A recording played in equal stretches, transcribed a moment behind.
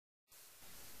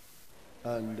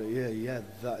And yeah,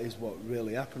 that is what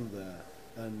really happened there.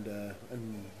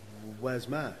 And where's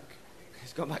Mark?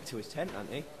 He's gone back to his tent,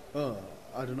 hasn't he? Oh,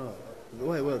 I don't know.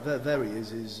 Wait, well, there he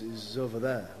is. He's over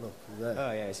there. Look, there.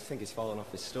 Oh yeah, I think he's fallen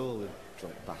off his stool, the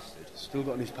drunk bastard. Still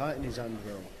got his pipe in his hand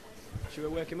though. Should we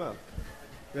wake him up?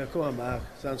 Yeah, come on, Mark.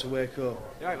 It's time to wake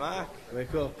up. You right, Mark?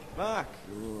 Wake up. Mark!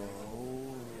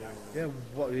 Yeah,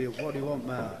 what do you want,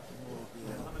 Mark?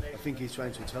 I think he's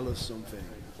trying to tell us something.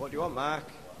 What do you want, Mark?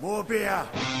 More beer!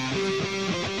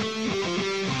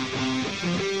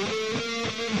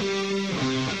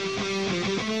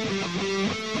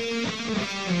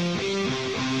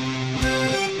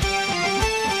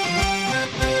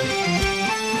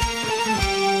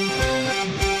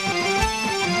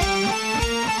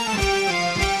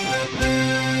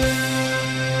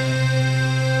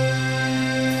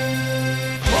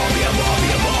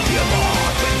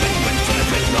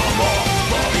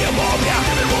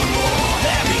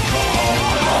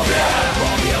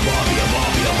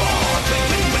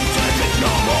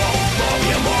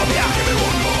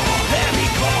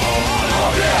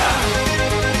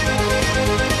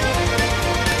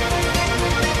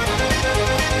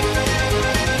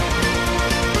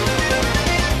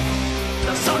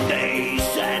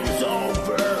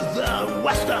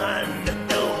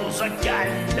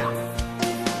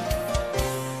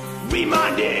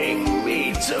 Reminding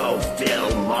me to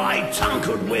fill my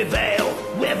tankard with ale,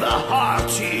 with a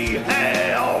hearty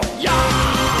hail.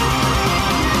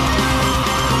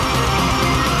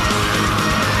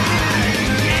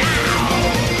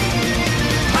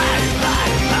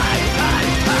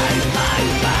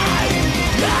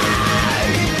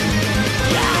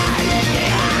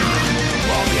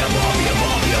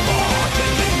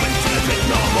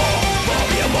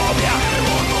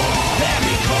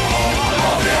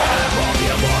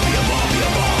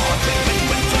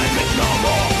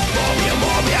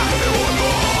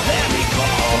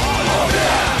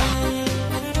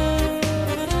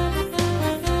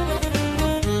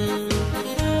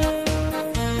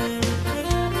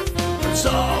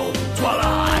 So,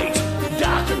 twilight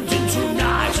darkened into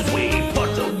night as we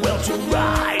put the will to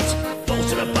rights. Both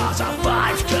to the bars our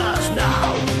fights, cause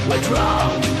now we're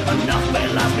drunk. Enough may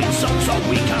love been sung so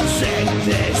we can sing